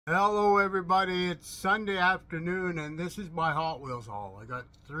Hello everybody, it's Sunday afternoon and this is my Hot Wheels haul. I got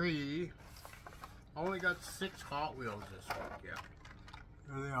only got 6 Hot Wheels this week, yeah.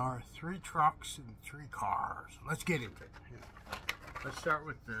 There they are, 3 trucks and 3 cars. Let's get into it. Yeah. Let's start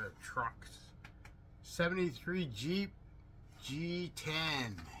with the trucks. 73 Jeep G10,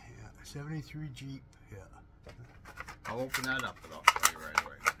 yeah, 73 Jeep, yeah. I'll open that up and I'll show you right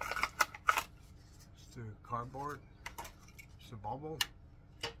away. It's the cardboard, it's the bubble.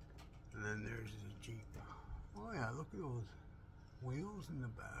 And then there's the Jeep. Oh yeah, look at those wheels in the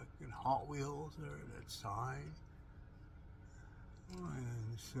back. And Hot Wheels there, that sign. Oh,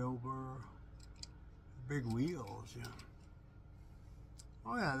 and silver. Big wheels, yeah.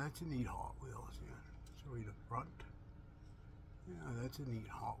 Oh yeah, that's a neat Hot Wheels, yeah. Show you the front. Yeah, that's a neat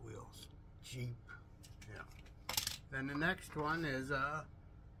Hot Wheels. Jeep, yeah. Then the next one is a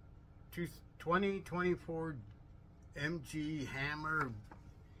 2024 MG Hammer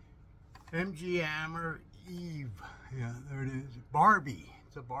Eve. Yeah, there it is. Barbie.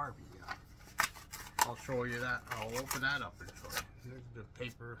 It's a Barbie, yeah. I'll show you that. I'll open that up and show you. There's the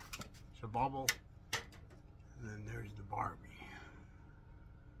paper. It's a bubble. And then there's the Barbie.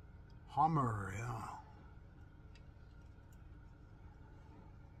 Hummer, yeah.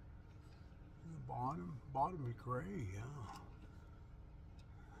 The bottom is gray, yeah.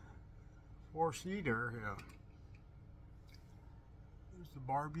 4-seater, yeah. The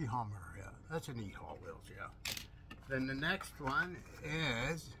Barbie Hummer, yeah. That's a neat Hot Wheels, yeah. Then the next one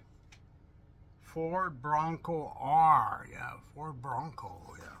is Ford Bronco R, yeah. Ford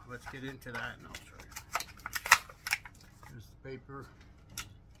Bronco, yeah. Let's get into that and I'll show you. There's the paper.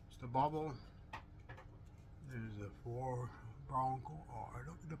 It's the bubble. There's the Ford Bronco R.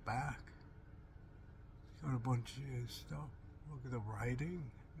 Look at the back. It's got a bunch of stuff. Look at the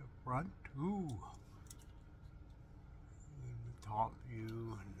writing. The front, ooh. Top view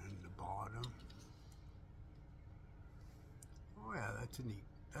and then the bottom. Oh yeah, that's a neat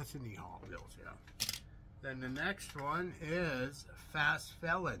Hot Wheels, yeah. Then the next one is Fast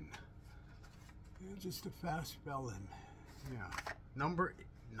Felon. Yeah, just a Fast Felon. Yeah. Number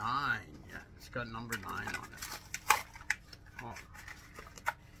 9. Yeah, it's got number 9 on it. Oh.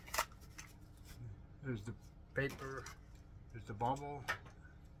 There's the paper. There's the bubble.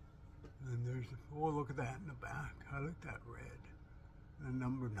 And there's the, oh, look at that in the back. I like that red. And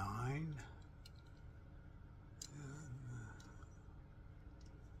number 9. And,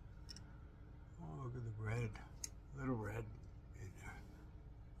 oh, look at the red. Little red in there.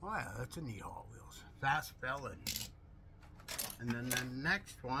 Oh yeah, that's a neat Hot Wheels. Fast Felon. And then the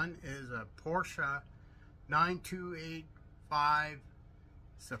next one is a Porsche 9285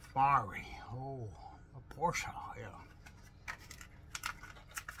 Safari. Oh, a Porsche, yeah.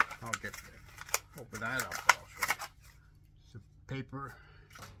 I'll get there. Open that up, I'll show you. It's the paper,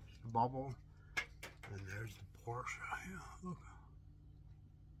 it's the bubble, and there's the Porsche. Yeah, look.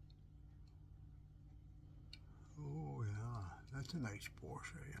 Oh yeah, that's a nice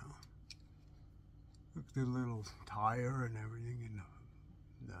Porsche, yeah. Look at the little tire and everything in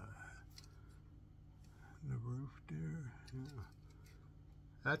the roof there. Yeah.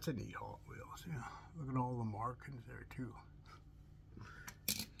 That's a neat Hot Wheels, yeah. Look at all the markings there too.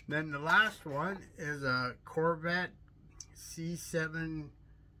 Then the last one is a Corvette C7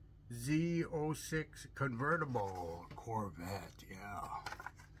 Z06 convertible Corvette, yeah.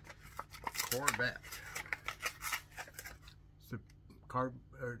 Corvette. It's the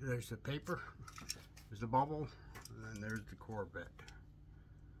there's the paper, there's the bubble, and then there's the Corvette.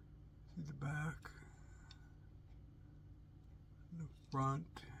 See the back, the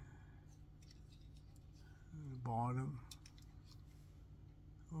front, and the bottom.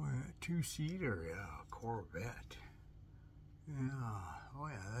 Oh yeah, 2-seater, yeah, Corvette. Yeah, oh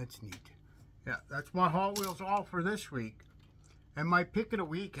yeah, that's neat. Yeah, that's my Hot Wheels all for this week. And my pick of the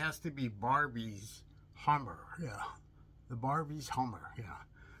week has to be Barbie's Hummer, yeah. The Barbie's Hummer, yeah.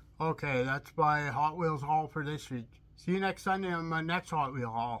 Okay, that's my Hot Wheels haul for this week. See you next Sunday on my next Hot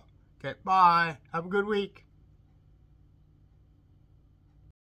Wheel haul. Okay, bye. Have a good week.